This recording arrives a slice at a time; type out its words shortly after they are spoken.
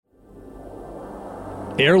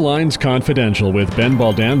Airlines Confidential with Ben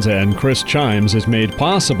Baldanza and Chris Chimes is made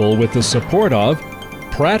possible with the support of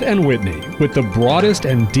Pratt & Whitney, with the broadest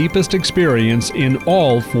and deepest experience in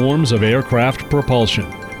all forms of aircraft propulsion.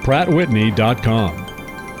 PrattWhitney.com.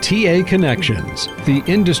 TA Connections, the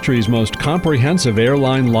industry's most comprehensive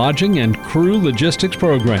airline lodging and crew logistics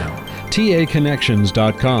program.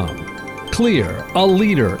 TAConnections.com. Clear, a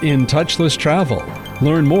leader in touchless travel.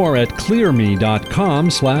 Learn more at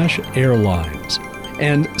clearme.com/airlines.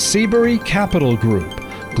 And Seabury Capital Group,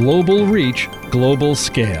 global reach, global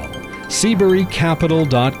scale.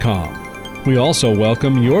 SeaburyCapital.com. We also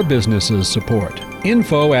welcome your business's support.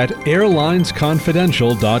 Info at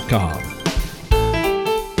airlinesconfidential.com.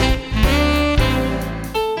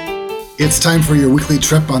 It's time for your weekly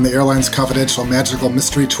trip on the Airlines Confidential Magical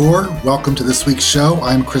Mystery Tour. Welcome to this week's show.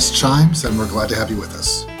 I'm Chris Chimes, and we're glad to have you with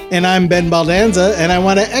us. And I'm Ben Baldanza, and I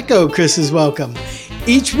want to echo Chris's welcome.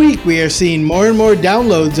 Each week we are seeing more and more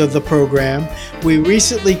downloads of the program. We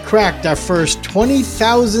recently cracked our first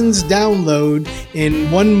 20,000 download in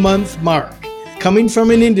 1 month mark. Coming from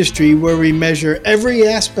an industry where we measure every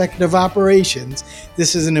aspect of operations,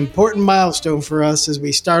 this is an important milestone for us as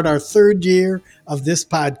we start our third year of this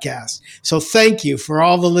podcast. So thank you for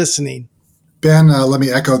all the listening. Ben, let me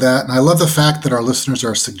echo that. And I love the fact that our listeners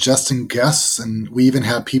are suggesting guests, and we even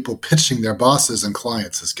have people pitching their bosses and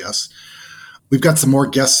clients as guests. We've got some more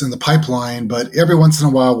guests in the pipeline, but every once in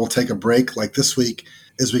a while we'll take a break like this week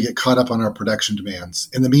as we get caught up on our production demands.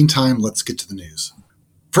 In the meantime, let's get to the news.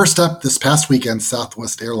 First up, this past weekend,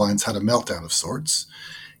 Southwest Airlines had a meltdown of sorts,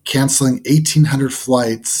 canceling 1,800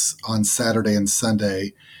 flights on Saturday and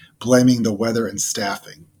Sunday, blaming the weather and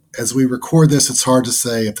staffing. As we record this, it's hard to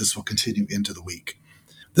say if this will continue into the week.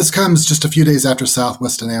 This comes just a few days after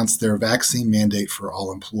Southwest announced their vaccine mandate for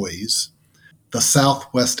all employees. The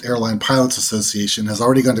Southwest Airline Pilots Association has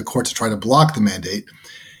already gone to court to try to block the mandate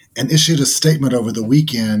and issued a statement over the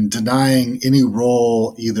weekend denying any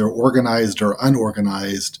role, either organized or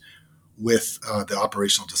unorganized, with the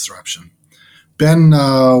operational disruption. Ben,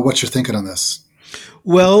 what's your thinking on this?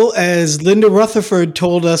 Well, as Linda Rutherford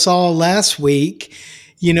told us all last week,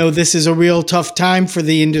 this is a real tough time for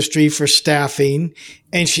the industry for staffing.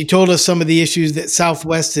 And she told us some of the issues that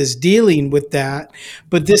Southwest is dealing with that.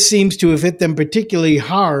 But this seems to have hit them particularly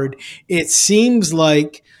hard. It seems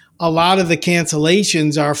like a lot of the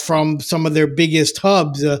cancellations are from some of their biggest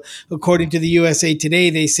hubs. According to the USA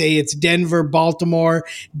Today, they say it's Denver, Baltimore,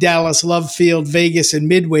 Dallas, Love Field, Vegas, and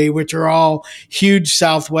Midway, which are all huge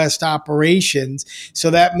Southwest operations.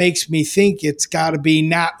 So that makes me think it's got to be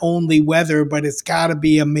not only weather, but it's got to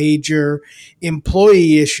be a major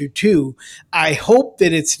employee issue too. I hope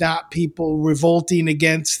that it's not people revolting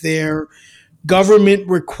against their government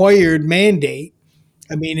required mandate.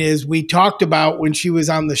 I mean, as we talked about when she was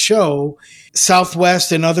on the show,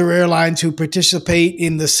 Southwest and other airlines who participate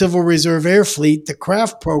in the Civil Reserve Air Fleet, the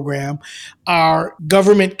CRAF program, are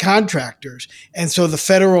government contractors. And so the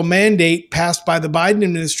federal mandate passed by the Biden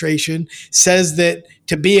administration says that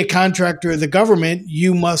to be a contractor of the government,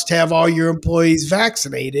 you must have all your employees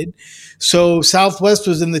vaccinated. So Southwest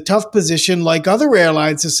was in the tough position, like other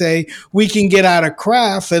airlines, to say we can get out of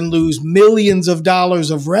CRAF and lose millions of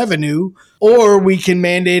dollars of revenue, or we can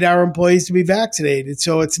mandate our employees to be vaccinated.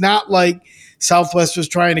 So it's not like Southwest was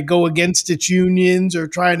trying to go against its unions or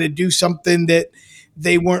trying to do something that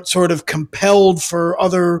they weren't sort of compelled for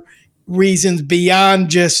other reasons beyond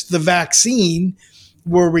just the vaccine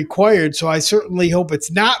were required. So I certainly hope it's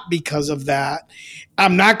not because of that.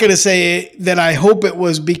 I'm not going to say that I hope it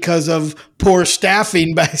was because of poor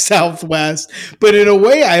staffing by Southwest, but in a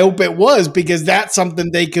way I hope it was because that's something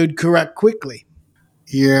they could correct quickly.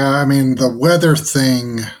 Yeah, I mean, the weather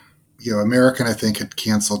thing, American, I think, had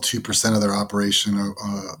canceled 2% of their operation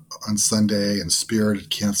on Sunday, and Spirit had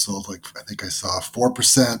canceled, I think I saw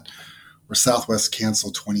 4%, where Southwest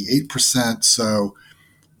canceled 28%. So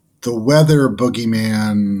the weather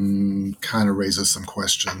boogeyman kind of raises some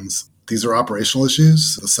questions. These are operational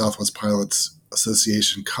issues. The Southwest Pilots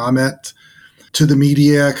Association comment to the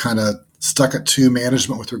media kind of stuck it to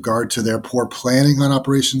management with regard to their poor planning on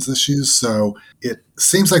operations issues. So it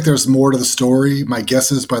seems like there's more to the story. My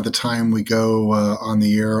guess is by the time we go on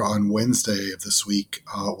the air on Wednesday of this week,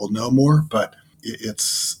 we'll know more. But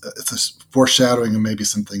it's a foreshadowing of maybe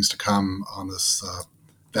some things to come on this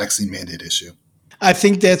vaccine mandate issue. I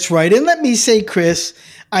think that's right. And let me say, Chris,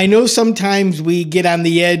 I know sometimes we get on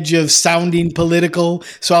the edge of sounding political.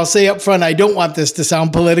 So I'll say up front, I don't want this to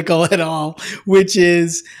sound political at all, which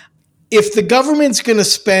is if the government's going to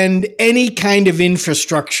spend any kind of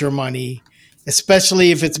infrastructure money,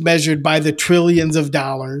 especially if it's measured by the trillions of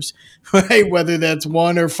dollars, right? Whether that's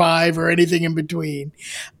one or five or anything in between.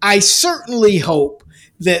 I certainly hope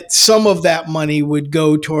that some of that money would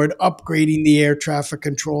go toward upgrading the air traffic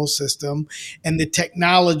control system and the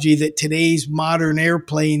technology that today's modern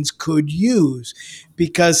airplanes could use,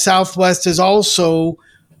 because Southwest is also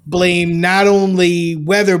blame not only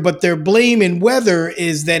weather, but their blame in weather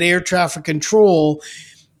is that air traffic control,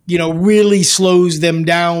 really slows them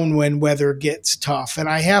down when weather gets tough. And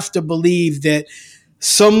I have to believe that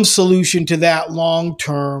some solution to that long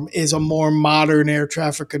term is a more modern air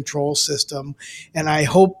traffic control system. And I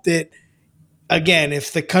hope that, again,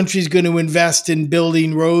 if the country's going to invest in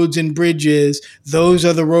building roads and bridges, those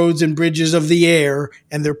are the roads and bridges of the air,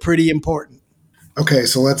 and they're pretty important. Okay,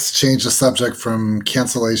 so let's change the subject from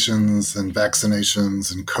cancellations and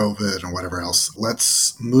vaccinations and COVID and whatever else.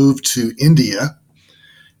 Let's move to India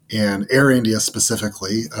and Air India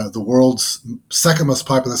specifically. The world's second most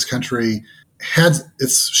populous country had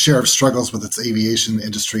its share of struggles with its aviation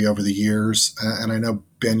industry over the years. And I know,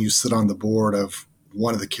 Ben, you sit on the board of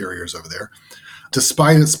one of the carriers over there.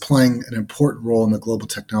 Despite its playing an important role in the global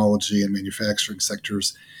technology and manufacturing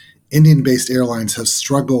sectors, Indian-based airlines have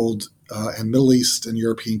struggled, and Middle East and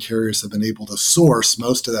European carriers have been able to source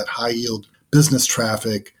most of that high-yield business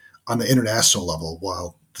traffic on the international level,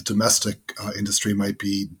 while the domestic industry might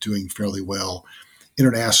be doing fairly well.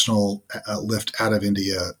 International lift out of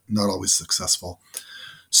India, not always successful.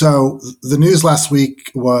 So the news last week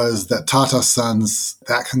was that Tata Sons,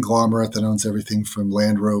 that conglomerate that owns everything from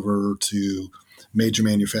Land Rover to major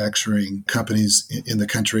manufacturing companies in the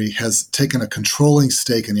country, has taken a controlling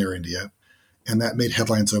stake in Air India, and that made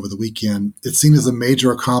headlines over the weekend. It's seen as a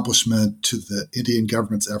major accomplishment to the Indian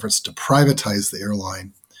government's efforts to privatize the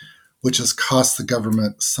airline, which has cost the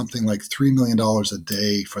government something like $3 million a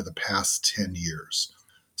day for the past 10 years.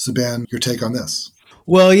 So, Ben, your take on this?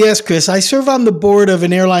 Well, yes, Chris. I serve on the board of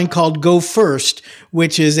an airline called Go First,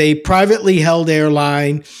 which is a privately held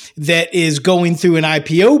airline that is going through an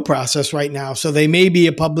IPO process right now. So they may be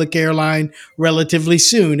a public airline relatively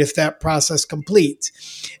soon if that process completes.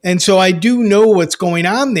 And so I do know what's going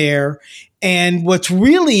on there. And what's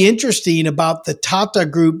really interesting about the Tata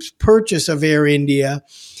Group's purchase of Air India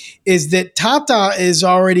is that Tata is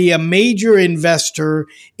already a major investor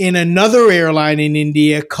in another airline in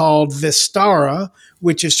India called Vistara,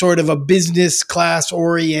 which is sort of a business class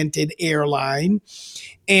oriented airline.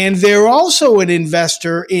 And they're also an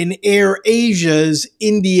investor in Air Asia's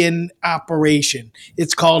Indian operation.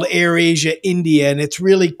 It's called Air Asia India, and it's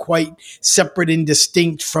really quite separate and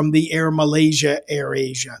distinct from the Air Malaysia Air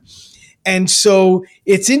Asia. And so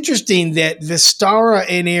it's interesting that Vistara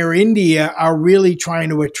and Air India are really trying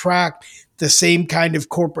to attract the same kind of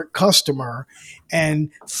corporate customer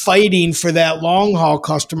and fighting for that long haul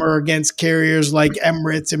customer against carriers like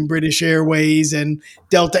Emirates and British Airways and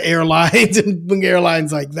Delta Airlines and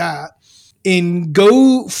airlines like that. In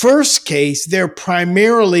Go First case, they're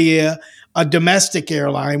primarily a domestic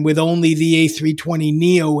airline with only the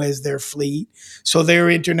A320neo as their fleet. So their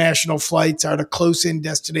international flights are to close-in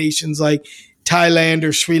destinations like Thailand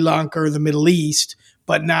or Sri Lanka or the Middle East,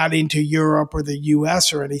 but not into Europe or the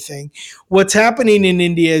US or anything. What's happening in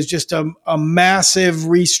India is just a massive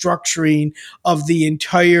restructuring of the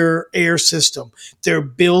entire air system. They're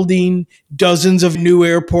building dozens of new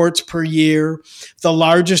airports per year. The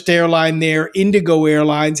largest airline there, Indigo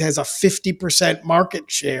Airlines, has a 50% market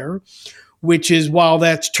share, which is, while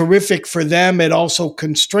that's terrific for them, it also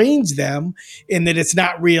constrains them in that it's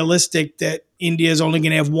not realistic that India is only going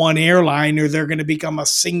to have one airline or they're going to become a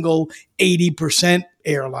single 80%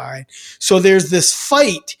 airline. So there's this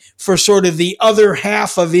fight for sort of the other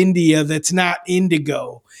half of India that's not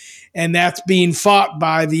Indigo. And that's being fought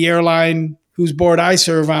by the airline whose board I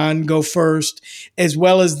serve on, Go First, as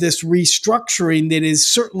well as this restructuring that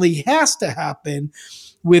certainly has to happen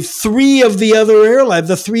with three other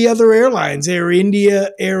airlines, Air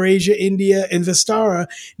India, Air Asia India, and Vistara,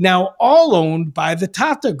 now all owned by the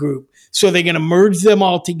Tata Group. So they're going to merge them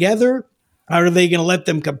all together. Are they going to let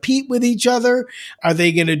them compete with each other? Are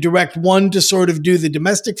they going to direct one to sort of do the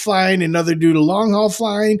domestic flying, another do the long haul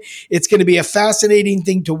flying? It's going to be a fascinating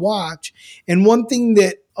thing to watch. And one thing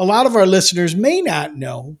that a lot of our listeners may not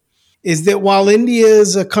know is that while India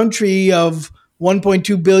is a country of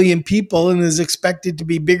 1.2 billion people and is expected to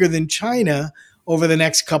be bigger than China over the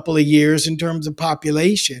next couple of years in terms of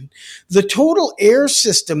population, the total air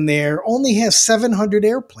system there only has 700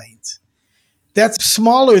 airplanes. That's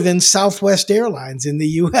smaller than Southwest Airlines in the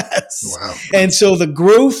U.S. Wow. And so the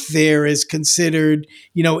growth there is considered,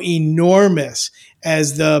 enormous.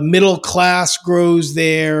 as the middle class grows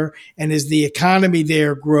there and as the economy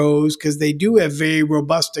there grows, because they do have very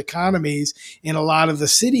robust economies in a lot of the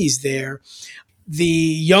cities there, the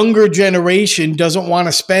younger generation doesn't want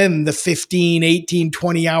to spend the 15, 18,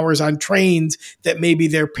 20 hours on trains that maybe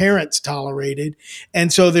their parents tolerated.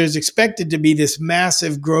 And so there's expected to be this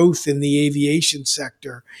massive growth in the aviation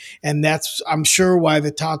sector. And that's, I'm sure, why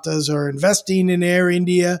the Tatas are investing in Air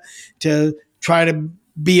India, to try to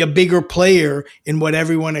be a bigger player in what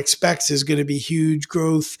everyone expects is going to be huge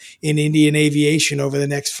growth in Indian aviation over the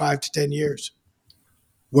next 5 to 10 years.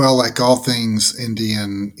 Well, like all things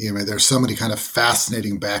Indian, there's so many kind of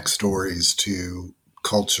fascinating backstories to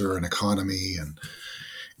culture and economy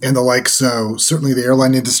and the like. So certainly the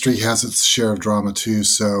airline industry has its share of drama too.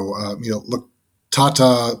 So, look,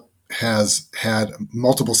 Tata has had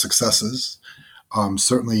multiple successes.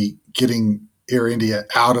 Certainly getting Air India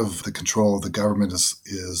out of the control of the government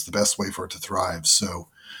is the best way for it to thrive. So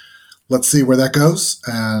let's see where that goes.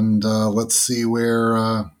 And let's see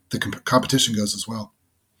where the competition goes as well.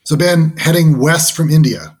 So Ben, heading west from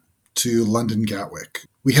India to London Gatwick.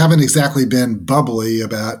 We haven't exactly been bubbly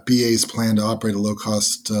about BA's plan to operate a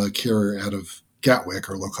low-cost carrier out of Gatwick,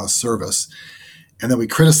 or low-cost service. And then we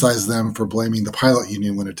criticized them for blaming the pilot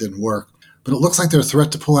union when it didn't work. But it looks like their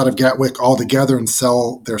threat to pull out of Gatwick altogether and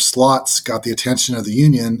sell their slots got the attention of the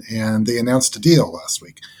union, and they announced a deal last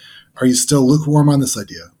week. Are you still lukewarm on this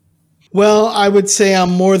idea? Well, I would say I'm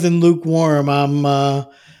more than lukewarm. I'm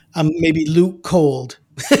maybe luke cold.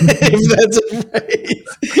 If that's a phrase.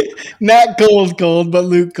 Not cold, but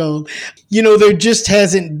Luke cold. There just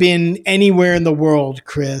hasn't been anywhere in the world,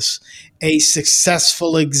 Chris, a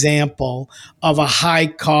successful example of a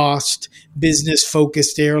high-cost,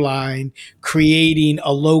 business-focused airline creating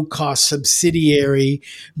a low-cost subsidiary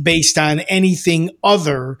based on anything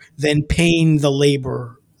other than paying the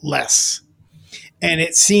labor less. And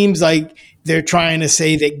it seems like they're trying to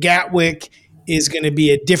say that Gatwick is going to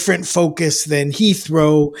be a different focus than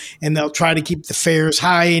Heathrow, and they'll try to keep the fares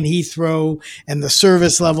high in Heathrow and the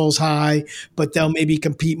service levels high, but they'll maybe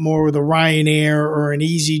compete more with a Ryanair or an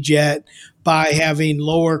EasyJet by having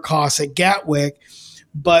lower costs at Gatwick,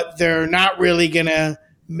 but they're not really going to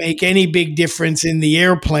make any big difference in the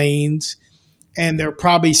airplanes, and they're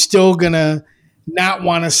probably still going to not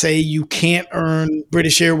want to say you can't earn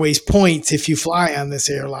British Airways points if you fly on this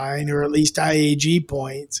airline, or at least IAG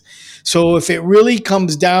points. So if it really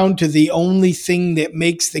comes down to the only thing that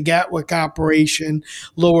makes the Gatwick operation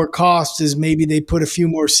lower cost is maybe they put a few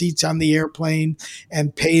more seats on the airplane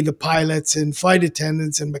and pay the pilots and flight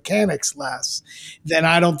attendants and mechanics less, then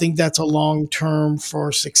I don't think that's a long-term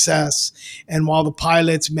for success. And while the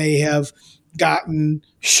pilots may have gotten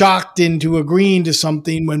shocked into agreeing to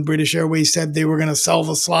something when British Airways said they were going to sell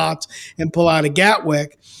the slots and pull out of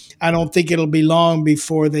Gatwick, I don't think it'll be long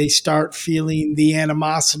before they start feeling the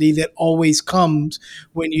animosity that always comes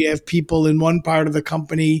when you have people in one part of the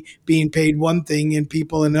company being paid one thing and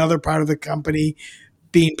people in another part of the company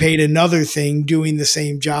being paid another thing doing the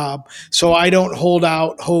same job. So I don't hold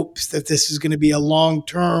out hopes that this is going to be a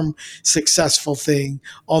long-term successful thing,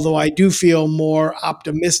 although I do feel more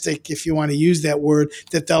optimistic, if you want to use that word,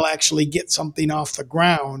 that they'll actually get something off the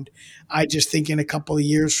ground. I just think in a couple of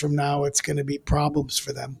years from now, it's going to be problems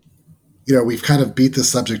for them. We've kind of beat this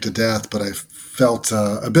subject to death, but I felt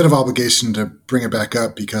a bit of obligation to bring it back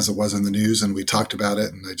up because it was in the news and we talked about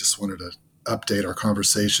it, and I just wanted to update our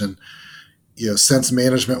conversation. Since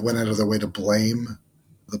management went out of their way to blame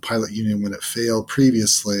the pilot union when it failed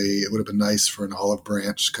previously, it would have been nice for an olive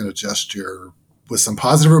branch kind of gesture with some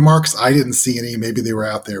positive remarks. I didn't see any. Maybe they were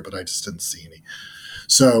out there, but I just didn't see any.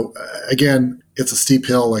 So again, it's a steep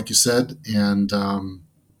hill, like you said, and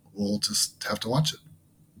we'll just have to watch it.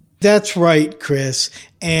 That's right, Chris.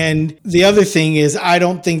 And the other thing is, I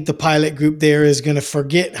don't think the pilot group there is going to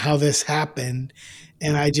forget how this happened.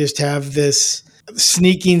 And I just have this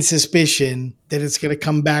sneaking suspicion that it's going to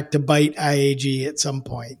come back to bite IAG at some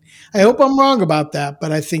point. I hope I'm wrong about that,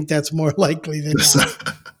 but I think that's more likely than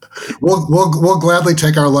not. We'll gladly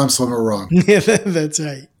take our lumps when we're wrong. Yeah, that's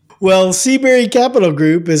right. Well, Seabury Capital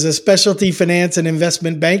Group is a specialty finance and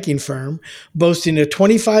investment banking firm boasting a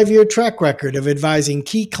 25-year track record of advising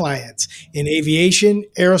key clients in aviation,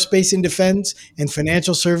 aerospace and defense, and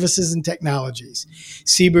financial services and technologies.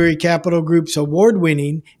 Seabury Capital Group's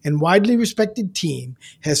award-winning and widely respected team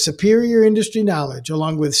has superior industry knowledge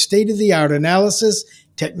along with state-of-the-art analysis,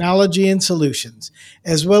 technology, and solutions,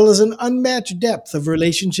 as well as an unmatched depth of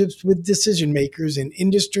relationships with decision makers in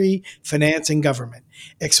industry, finance, and government.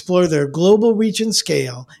 Explore their global reach and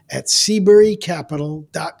scale at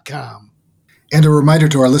SeaburyCapital.com. And a reminder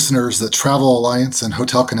to our listeners that Travel Alliance and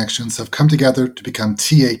Hotel Connections have come together to become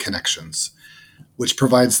TA Connections, which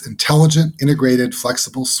provides intelligent, integrated,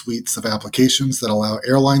 flexible suites of applications that allow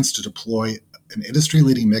airlines to deploy an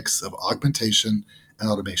industry-leading mix of augmentation and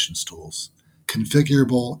automations tools,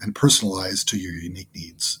 configurable and personalized to your unique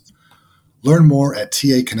needs. Learn more at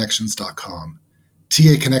taconnections.com.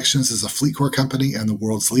 TA Connections is a FleetCor company and the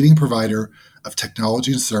world's leading provider of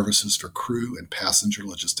technology and services for crew and passenger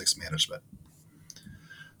logistics management.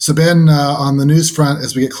 So Ben, on the news front,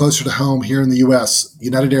 as we get closer to home here in the U.S.,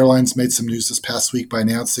 United Airlines made some news this past week by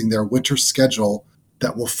announcing their winter schedule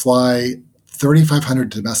that will fly 3,500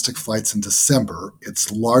 domestic flights in December,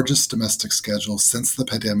 its largest domestic schedule since the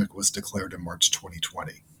pandemic was declared in March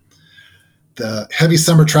 2020. The heavy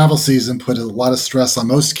summer travel season put a lot of stress on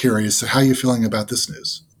most carriers, so how are you feeling about this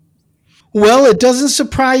news? Well, it doesn't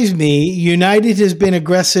surprise me. United has been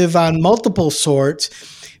aggressive on multiple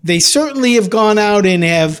sorts. They certainly have gone out and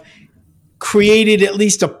have created at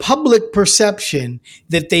least a public perception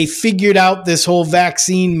that they figured out this whole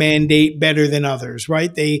vaccine mandate better than others,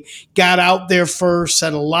 right? They got out there first,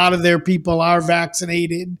 said a lot of their people are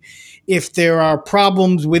vaccinated. If there are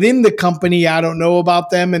problems within the company, I don't know about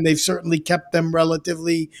them, and they've certainly kept them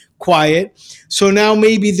relatively quiet. So now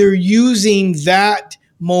maybe they're using that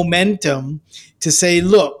momentum to say,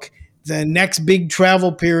 look, the next big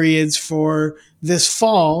travel periods for this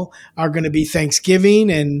fall are going to be Thanksgiving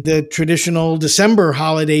and the traditional December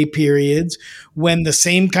holiday periods, when the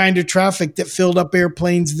same kind of traffic that filled up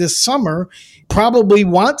airplanes this summer probably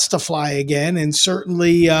wants to fly again. And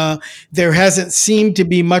certainly there hasn't seemed to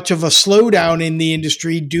be much of a slowdown in the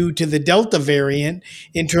industry due to the Delta variant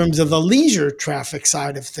in terms of the leisure traffic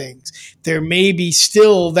side of things. There may be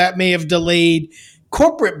still, that may have delayed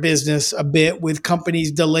corporate business a bit, with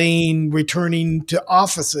companies delaying returning to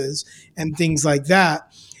offices and things like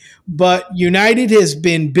that. But United has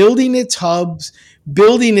been building its hubs,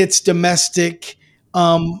 building its domestic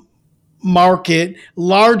market,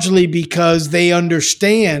 largely because they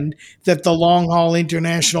understand that the long-haul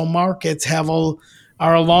international markets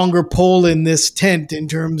are a longer pole in this tent in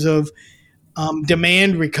terms of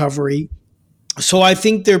demand recovery. So I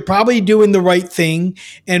think they're probably doing the right thing.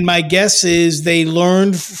 And my guess is they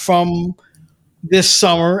learned from this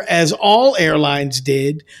summer, as all airlines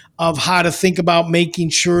did, of how to think about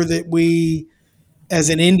making sure that we, as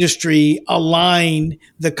an industry, align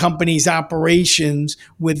the company's operations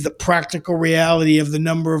with the practical reality of the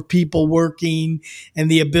number of people working and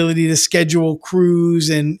the ability to schedule crews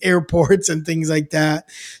and airports and things like that.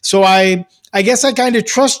 So I guess I kind of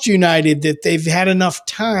trust United that they've had enough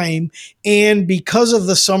time, and because of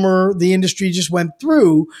the summer the industry just went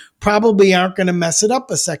through, probably aren't going to mess it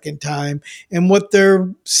up a second time. And what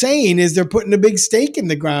they're saying is they're putting a big stake in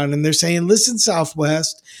the ground, and they're saying, listen,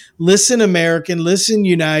 Southwest, listen, American, listen,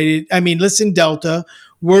 listen, Delta,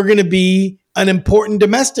 we're going to be an important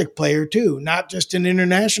domestic player too, not just an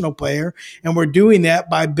international player. And we're doing that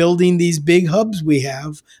by building these big hubs we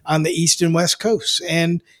have on the East and West coasts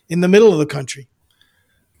and in the middle of the country.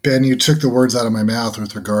 Ben, you took the words out of my mouth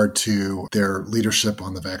with regard to their leadership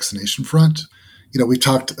on the vaccination front. We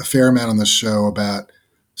talked a fair amount on this show about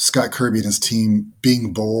Scott Kirby and his team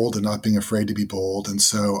being bold and not being afraid to be bold. And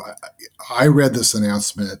so I read this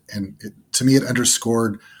announcement, and to me, it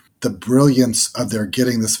underscored the brilliance of their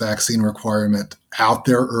getting this vaccine requirement out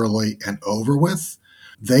there early and over with.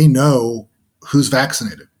 They know who's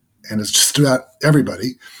vaccinated, and it's just about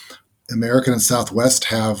everybody. American and Southwest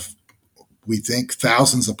have, we think,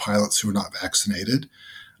 thousands of pilots who are not vaccinated.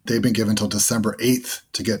 They've been given until December 8th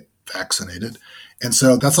to get vaccinated. And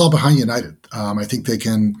so that's all behind United. I think they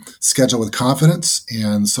can schedule with confidence,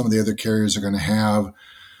 and some of the other carriers are going to have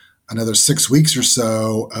another 6 weeks or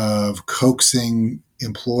so of coaxing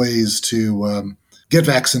employees to get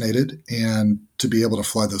vaccinated and to be able to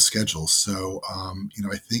fly those schedules. So,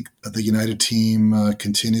 I think the United team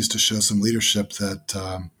continues to show some leadership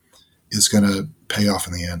that is going to pay off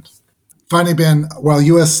in the end. Finally, Ben, while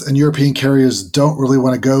U.S. and European carriers don't really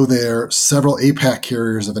want to go there, several APAC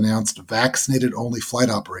carriers have announced vaccinated-only flight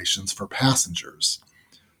operations for passengers.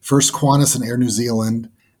 First Qantas and Air New Zealand,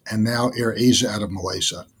 and now Air Asia out of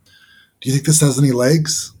Malaysia. Do you think this has any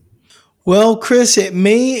legs? Well, Chris, it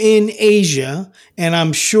may in Asia, and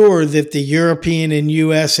I'm sure that the European and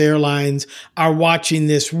U.S. airlines are watching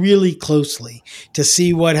this really closely to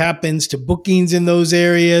see what happens to bookings in those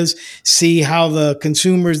areas, see how the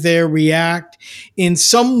consumers there react. In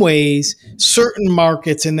some ways, certain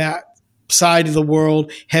markets in that side of the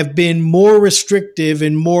world have been more restrictive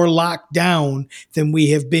and more locked down than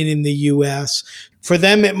we have been in the U.S. For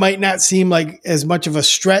them, it might not seem like as much of a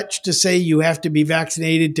stretch to say you have to be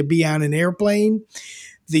vaccinated to be on an airplane.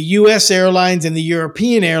 The US airlines and the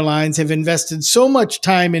European airlines have invested so much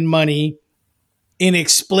time and money in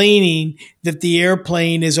explaining that the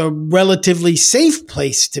airplane is a relatively safe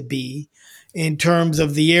place to be in terms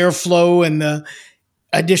of the airflow and the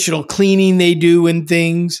additional cleaning they do and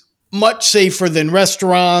things, much safer than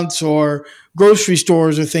restaurants or grocery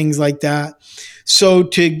stores or things like that. So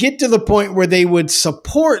to get to the point where they would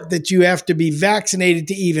support that you have to be vaccinated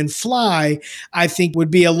to even fly, I think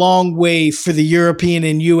would be a long way for the European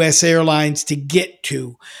and US airlines to get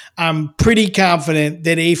to. I'm pretty confident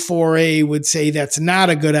that A4A would say that's not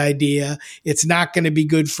a good idea. It's not going to be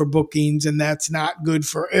good for bookings, and that's not good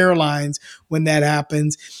for airlines when that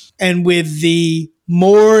happens. And with the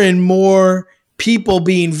more and more people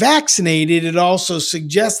being vaccinated, it also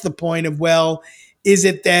suggests the point of, well, is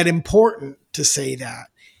it that important to say that?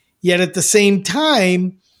 Yet at the same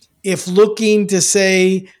time, if looking to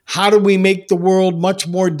say, how do we make the world much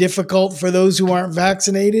more difficult for those who aren't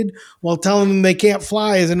vaccinated? Well, telling them they can't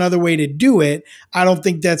fly is another way to do it. I don't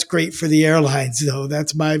think that's great for the airlines, though.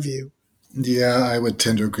 That's my view. Yeah, I would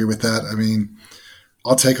tend to agree with that. I mean,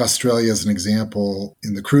 I'll take Australia as an example.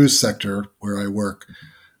 In the cruise sector where I work,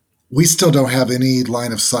 we still don't have any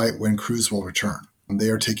line of sight when cruise will return. They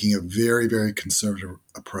are taking a very, very conservative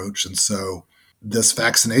approach. And so this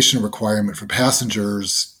vaccination requirement for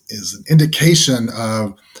passengers is an indication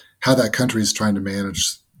of how that country is trying to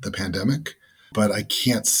manage the pandemic. But I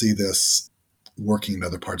can't see this working in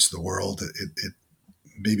other parts of the world. It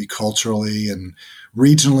maybe culturally and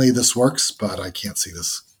regionally this works, but I can't see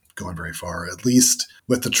this going very far, at least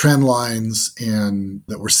with the trend lines and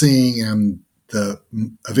that we're seeing and the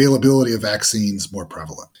availability of vaccines more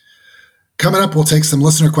prevalent. Coming up, we'll take some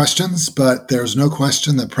listener questions, but there's no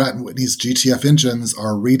question that Pratt & Whitney's GTF engines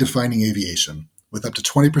are redefining aviation. With up to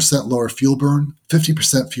 20% lower fuel burn,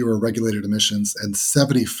 50% fewer regulated emissions, and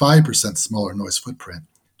 75% smaller noise footprint,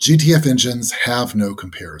 GTF engines have no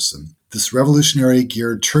comparison. This revolutionary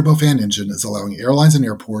geared turbofan engine is allowing airlines and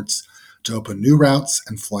airports to open new routes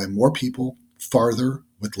and fly more people farther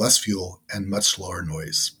with less fuel and much lower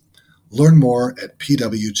noise. Learn more at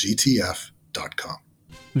pwgtf.com.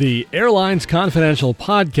 The Airlines Confidential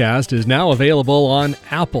podcast is now available on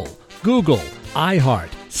Apple, Google, iHeart,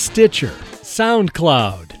 Stitcher,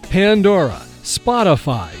 SoundCloud, Pandora,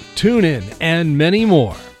 Spotify, TuneIn, and many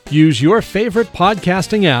more. Use your favorite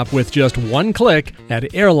podcasting app with just one click at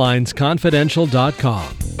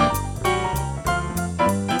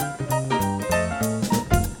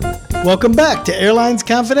airlinesconfidential.com. Welcome back to Airlines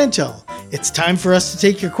Confidential. It's time for us to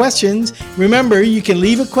take your questions. Remember, you can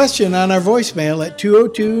leave a question on our voicemail at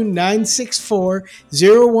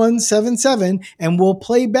 202-964-0177, and we'll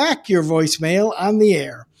play back your voicemail on the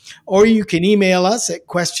air. Or you can email us at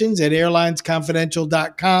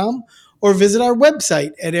questions@airlinesconfidential.com or visit our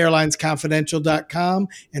website at airlinesconfidential.com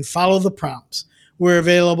and follow the prompts. We're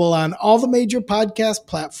available on all the major podcast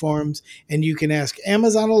platforms, and you can ask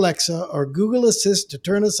Amazon Alexa or Google Assist to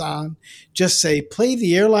turn us on. Just say, play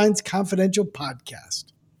the Airlines Confidential podcast.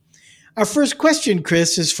 Our first question,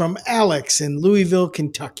 Chris, is from Alex in Louisville,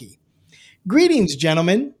 Kentucky. Greetings,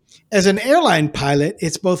 gentlemen. As an airline pilot,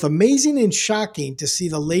 it's both amazing and shocking to see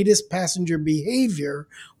the latest passenger behavior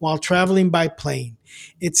while traveling by plane.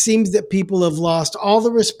 It seems that people have lost all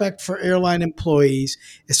the respect for airline employees,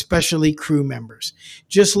 especially crew members.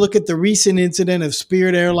 Just look at the recent incident of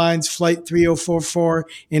Spirit Airlines Flight 3044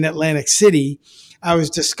 in Atlantic City. I was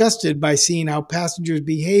disgusted by seeing how passengers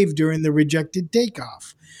behaved during the rejected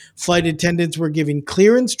takeoff. Flight attendants were giving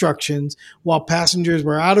clear instructions while passengers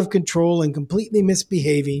were out of control and completely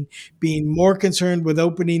misbehaving, being more concerned with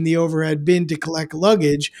opening the overhead bin to collect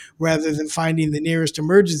luggage rather than finding the nearest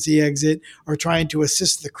emergency exit or trying to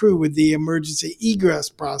assist the crew with the emergency egress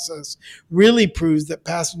process. Really proves that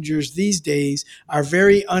passengers these days are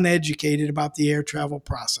very uneducated about the air travel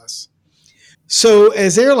process. So,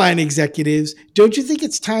 as airline executives, don't you think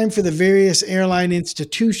it's time for the various airline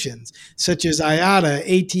institutions, such as IATA,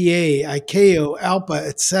 ATA, ICAO, ALPA,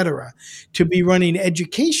 etc., to be running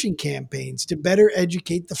education campaigns to better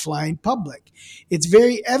educate the flying public? It's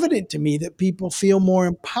very evident to me that people feel more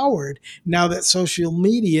empowered now that social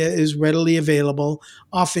media is readily available,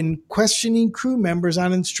 often questioning crew members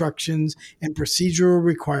on instructions and procedural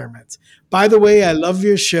requirements. By the way, I love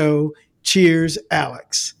your show. Cheers,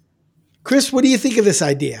 Alex. Chris, what do you think of this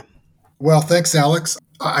idea? Well, thanks, Alex.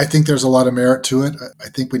 I think there's a lot of merit to it. I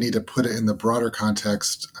think we need to put it in the broader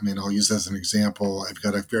context. I mean, I'll use as an example. I've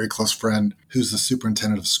got a very close friend who's the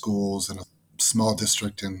superintendent of schools in a small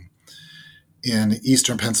district in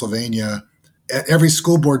eastern Pennsylvania. at every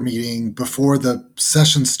school board meeting before the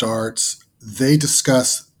session starts, they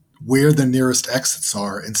discuss where the nearest exits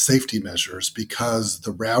are and safety measures, because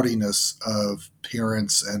the rowdiness of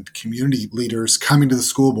parents and community leaders coming to the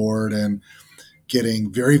school board and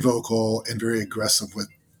getting very vocal and very aggressive with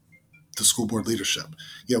the school board leadership.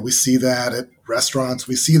 We see that at restaurants.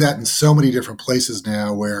 We see that in so many different places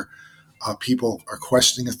now where people are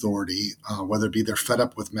questioning authority, whether it be they're fed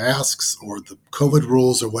up with masks or the COVID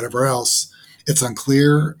rules or whatever else. It's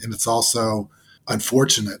unclear, and it's also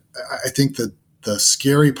unfortunate. I think that the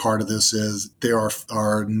scary part of this is there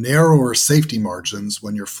are narrower safety margins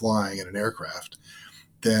when you're flying in an aircraft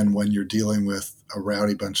than when you're dealing with a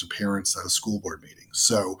rowdy bunch of parents at a school board meeting.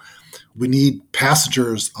 So we need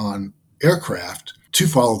passengers on aircraft to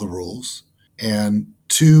follow the rules and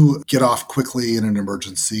to get off quickly in an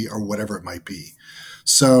emergency or whatever it might be.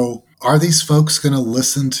 So are these folks going to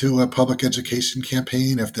listen to a public education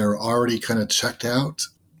campaign if they're already kind of checked out?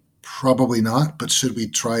 Probably not, but should we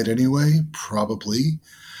try it anyway? Probably.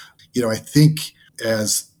 I think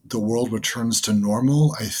as the world returns to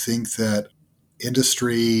normal, I think that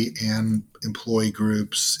industry and employee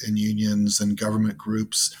groups and unions and government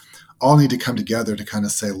groups all need to come together to kind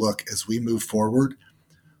of say, look, as we move forward,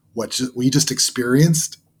 what we just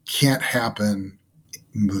experienced can't happen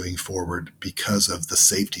moving forward because of the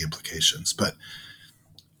safety implications. But,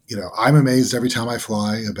 I'm amazed every time I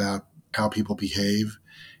fly about how people behave,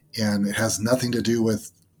 and it has nothing to do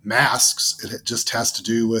with masks. It just has to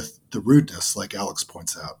do with the rudeness, like Alex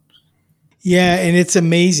points out. Yeah, and it's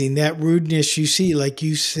amazing that rudeness you see, like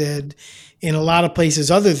you said, in a lot of places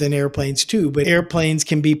other than airplanes too, but airplanes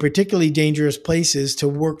can be particularly dangerous places to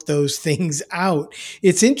work those things out.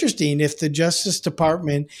 It's interesting if the Justice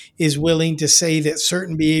Department is willing to say that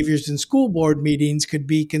certain behaviors in school board meetings could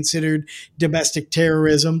be considered domestic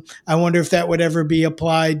terrorism. I wonder if that would ever be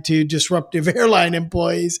applied to disruptive airline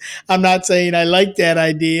employees. I'm not saying I like that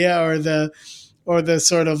idea or the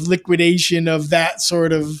sort of liquidation of that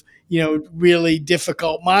sort of really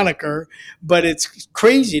difficult moniker, but it's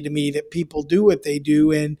crazy to me that people do what they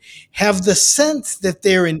do and have the sense that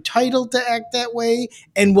they're entitled to act that way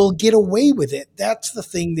and will get away with it. That's the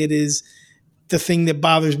thing that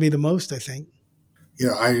bothers me the most, I think.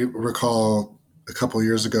 I recall a couple of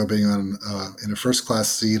years ago being on in a first class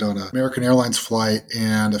seat on an American Airlines flight,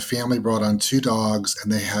 and a family brought on 2 dogs, and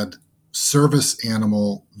they had service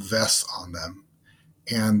animal vests on them.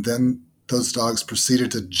 And then those dogs proceeded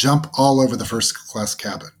to jump all over the first class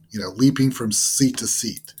cabin, leaping from seat to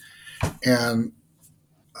seat. And,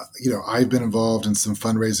 I've been involved in some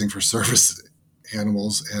fundraising for service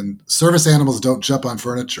animals, and service animals don't jump on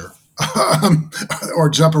furniture or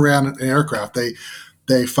jump around an aircraft.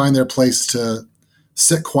 They find their place to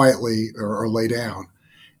sit quietly or lay down.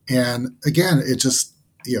 And again, it just,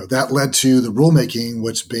 that led to the rulemaking,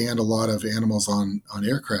 which banned a lot of animals on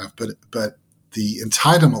aircraft. But the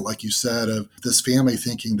entitlement, like you said, of this family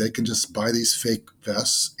thinking they can just buy these fake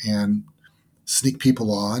vests and sneak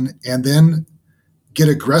people on and then get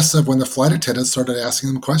aggressive when the flight attendants started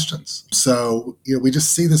asking them questions. So, we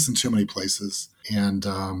just see this in too many places. And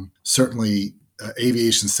certainly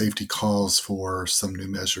aviation safety calls for some new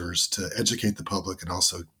measures to educate the public and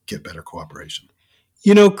also get better cooperation.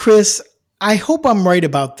 Chris, I hope I'm right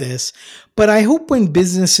about this, but I hope when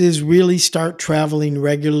businesses really start traveling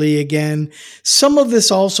regularly again, some of this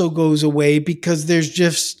also goes away because there's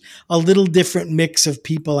just a little different mix of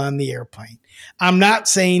people on the airplane. I'm not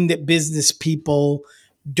saying that business people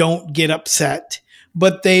don't get upset,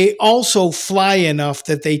 but they also fly enough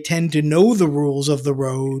that they tend to know the rules of the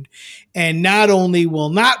road and not only will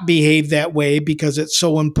not behave that way because it's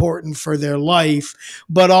so important for their life,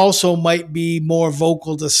 but also might be more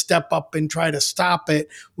vocal to step up and try to stop it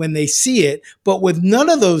when they see it. But with none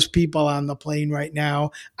of those people on the plane right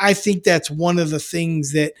now, I think that's one of the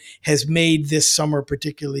things that has made this summer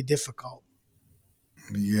particularly difficult.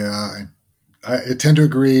 Yeah, I tend to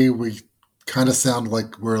agree. We kind of sound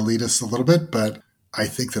like we're elitists a little bit, but I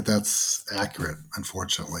think that that's accurate,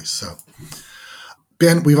 unfortunately. So,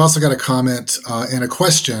 Ben, we've also got a comment and a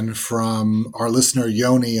question from our listener,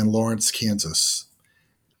 Yoni in Lawrence, Kansas.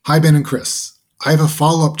 Hi, Ben and Chris. I have a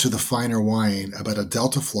follow-up to the finer wine about a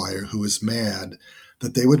Delta flyer who is mad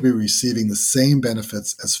that they would be receiving the same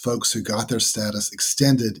benefits as folks who got their status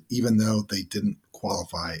extended even though they didn't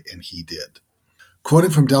qualify, and he did.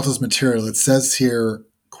 Quoting from Delta's material, it says here,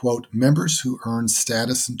 quote, members who earned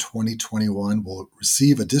status in 2021 will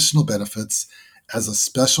receive additional benefits as a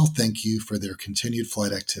special thank you for their continued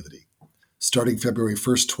flight activity. Starting February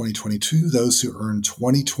 1st, 2022, those who earned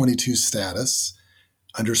 2022 status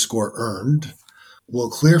 _earned will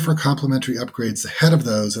clear for complimentary upgrades ahead of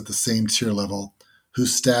those at the same tier level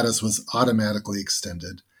whose status was automatically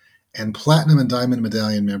extended, and Platinum and Diamond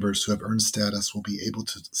Medallion members who have earned status will be able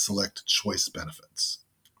to select choice benefits.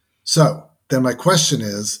 So, then my question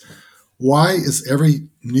is, why is every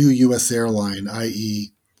new U.S. airline,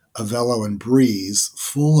 i.e., Avelo and Breeze,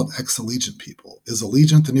 full of ex-Allegiant people? Is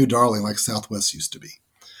Allegiant the new darling like Southwest used to be?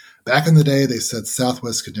 Back in the day, they said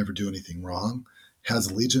Southwest could never do anything wrong. Has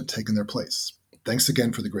Allegiant taken their place? Thanks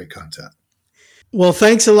again for the great content. Well,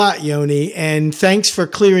 thanks a lot, Yoni, and thanks for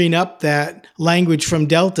clearing up that language from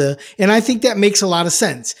Delta. And I think that makes a lot of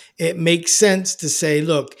sense. It makes sense to say,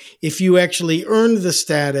 look, if you actually earned the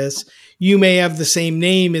status, you may have the same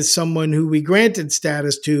name as someone who we granted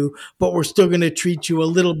status to, but we're still going to treat you a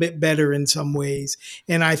little bit better in some ways.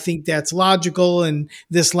 And I think that's logical, and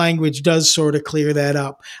this language does sort of clear that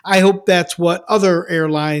up. I hope that's what other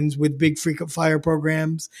airlines with big frequent flyer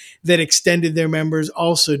programs that extended their members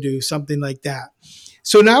also do, something like that.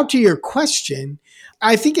 So now to your question,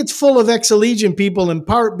 I think it's full of ex-Allegiant people in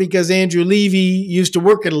part because Andrew Levy used to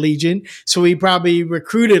work at Allegiant, so he probably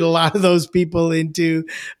recruited a lot of those people into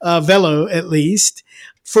Velo at least.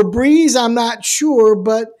 For Breeze, I'm not sure,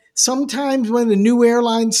 but sometimes when a new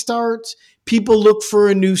airline starts, people look for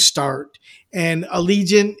a new start. And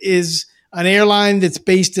Allegiant is an airline that's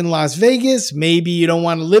based in Las Vegas. Maybe you don't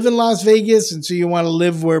want to live in Las Vegas, and so you want to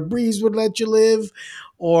live where Breeze would let you live.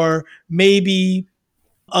 Or maybe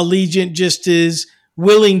Allegiant just is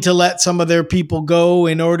willing to let some of their people go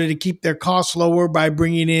in order to keep their costs lower by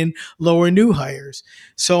bringing in lower new hires.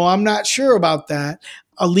 So I'm not sure about that.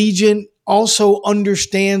 Allegiant also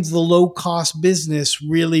understands the low-cost business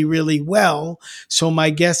really, really well. So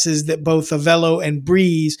my guess is that both Avelo and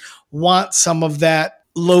Breeze want some of that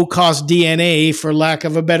low-cost DNA, for lack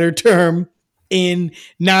of a better term, in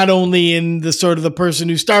not only in the sort of the person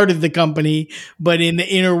who started the company, but in the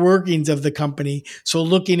inner workings of the company. So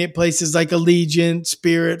looking at places like Allegiant,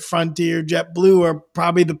 Spirit, Frontier, JetBlue are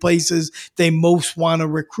probably the places they most want to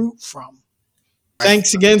recruit from.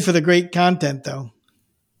 Thanks again for the great content, though.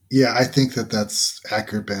 Yeah, I think that that's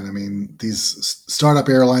accurate, Ben. I mean, these startup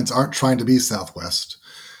airlines aren't trying to be Southwest.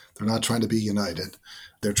 They're not trying to be United.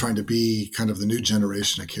 They're trying to be kind of the new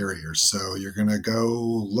generation of carriers. So you're going to go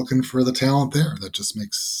looking for the talent there. That just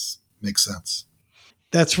makes sense.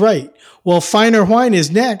 That's right. Well, Finer Whine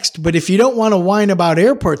is next, but if you don't want to whine about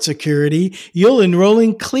airport security, you'll enroll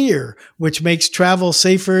in Clear, which makes travel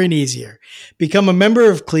safer and easier. Become a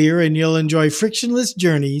member of Clear and you'll enjoy frictionless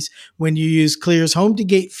journeys when you use Clear's Home to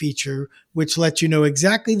Gate feature, which lets you know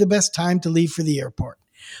exactly the best time to leave for the airport.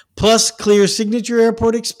 Plus, Clear's signature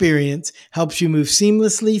airport experience helps you move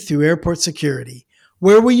seamlessly through airport security.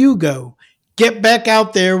 Where will you go? Get back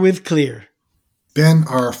out there with Clear. Ben,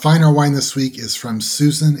 our Finer Whine this week is from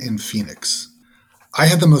Susan in Phoenix. I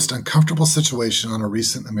had the most uncomfortable situation on a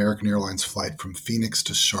recent American Airlines flight from Phoenix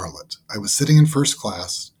to Charlotte. I was sitting in first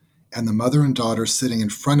class, and the mother and daughter sitting in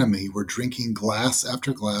front of me were drinking glass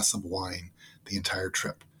after glass of wine the entire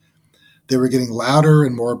trip. They were getting louder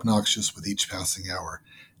and more obnoxious with each passing hour.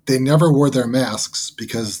 They never wore their masks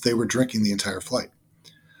because they were drinking the entire flight.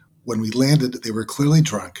 When we landed, they were clearly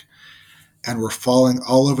drunk and were falling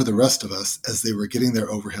all over the rest of us as they were getting their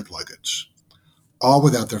overhead luggage, all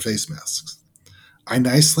without their face masks. I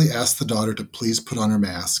nicely asked the daughter to please put on her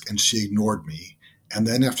mask, and she ignored me. And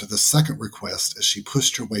then after the second request, as she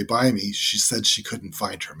pushed her way by me, she said she couldn't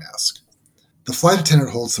find her mask. The flight attendant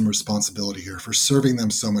holds some responsibility here for serving them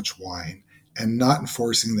so much wine and not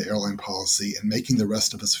enforcing the airline policy and making the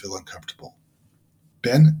rest of us feel uncomfortable.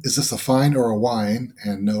 Ben, is this a fine or a wine?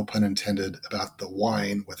 And no pun intended about the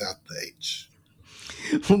wine without the H.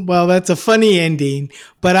 Well, that's a funny ending,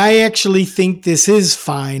 but I actually think this is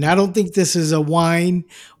fine. I don't think this is a wine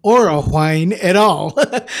or a whine at all.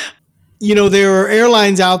 You know, there are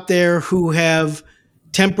airlines out there who have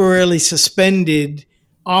temporarily suspended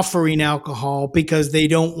offering alcohol because they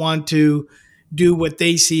don't want to do what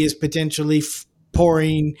they see as potentially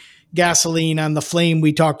pouring gasoline on the flame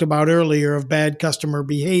we talked about earlier of bad customer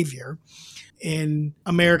behavior. In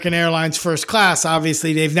American Airlines first class,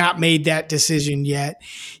 obviously, they've not made that decision yet.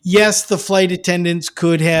 Yes, the flight attendants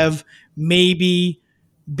could have maybe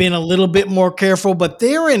been a little bit more careful, but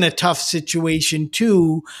they're in a tough situation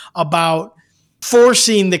too about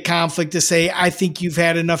forcing the conflict to say, I think you've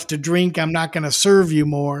had enough to drink. I'm not going to serve you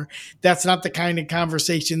more. That's not the kind of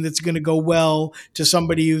conversation that's going to go well to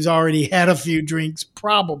somebody who's already had a few drinks,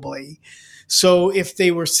 probably. So if they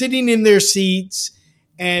were sitting in their seats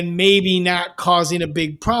and maybe not causing a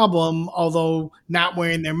big problem, although not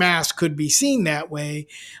wearing their mask could be seen that way,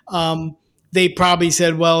 they probably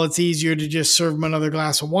said, well, it's easier to just serve them another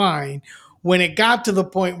glass of wine. when it got to the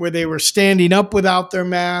point where they were standing up without their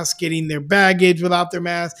mask, getting their baggage without their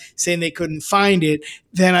mask, saying they couldn't find it,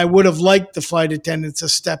 then I would have liked the flight attendants to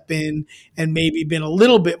step in and maybe been a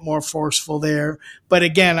little bit more forceful there. But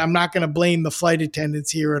again, I'm not going to blame the flight attendants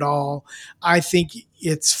here at all. I think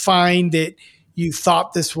it's fine that you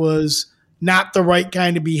thought this was not the right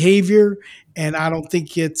kind of behavior, and I don't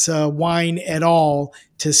think it's whine at all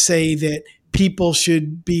to say that people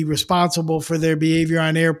should be responsible for their behavior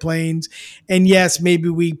on airplanes. And yes, maybe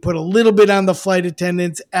we put a little bit on the flight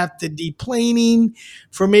attendants at the deplaning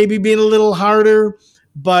for maybe being a little harder.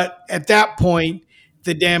 But at that point,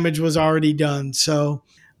 the damage was already done. So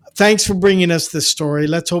thanks for bringing us this story.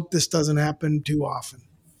 Let's hope this doesn't happen too often.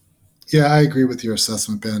 Yeah, I agree with your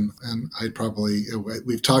assessment, Ben. And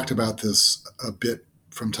we've talked about this a bit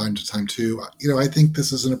from time to time too. I think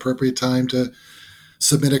this is an appropriate time to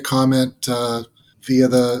submit a comment via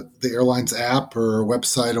the airline's app or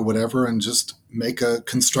website or whatever, and just make a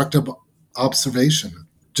constructive observation.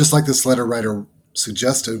 Just like this letter writer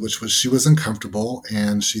suggested, which was she was uncomfortable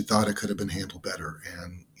and she thought it could have been handled better,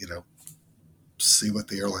 and, see what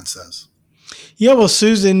the airline says. Yeah, well,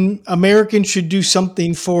 Susan, Americans should do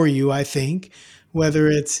something for you, I think, whether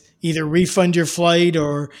it's either refund your flight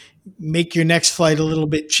or make your next flight a little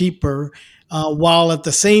bit cheaper, while at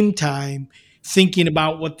the same time thinking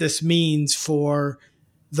about what this means for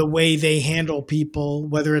the way they handle people,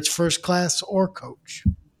 whether it's first class or coach.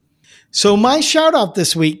 So my shout out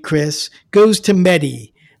this week, Chris, goes to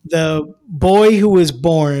Mehdi, the boy who was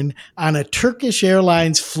born on a Turkish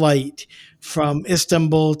Airlines flight from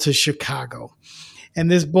Istanbul to Chicago. And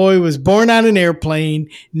this boy was born on an airplane,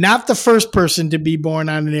 not the first person to be born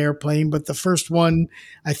on an airplane, but the first one,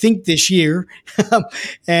 I think, this year,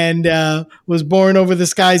 and was born over the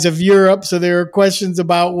skies of Europe. So there are questions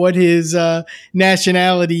about what his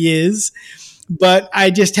nationality is. But I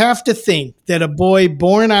just have to think that a boy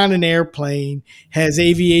born on an airplane has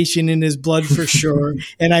aviation in his blood for sure.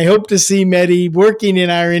 And I hope to see Mehdi working in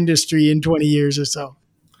our industry in 20 years or so.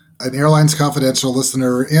 An Airlines Confidential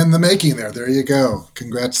listener in the making there. There you go.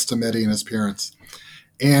 Congrats to Mehdi and his parents.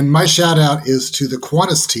 And my shout out is to the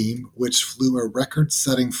Qantas team, which flew a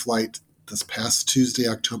record-setting flight this past Tuesday,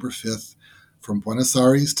 October 5th, from Buenos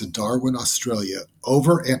Aires to Darwin, Australia,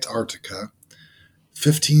 over Antarctica,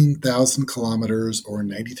 15,000 kilometers or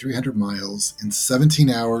 9,300 miles in 17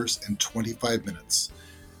 hours and 25 minutes.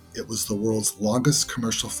 It was the world's longest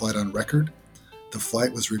commercial flight on record. The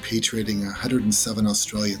flight was repatriating 107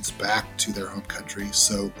 Australians back to their home country,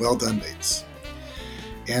 so well done, mates.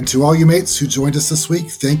 And to all you mates who joined us this week,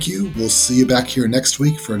 thank you. We'll see you back here next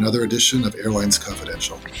week for another edition of Airlines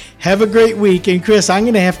Confidential. Have a great week. And Chris, I'm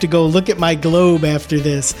going to have to go look at my globe after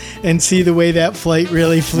this and see the way that flight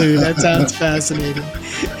really flew. That sounds fascinating.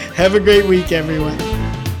 Have a great week, everyone.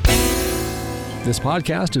 This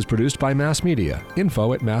podcast is produced by Mass Media.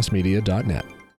 Info@massmedia.net.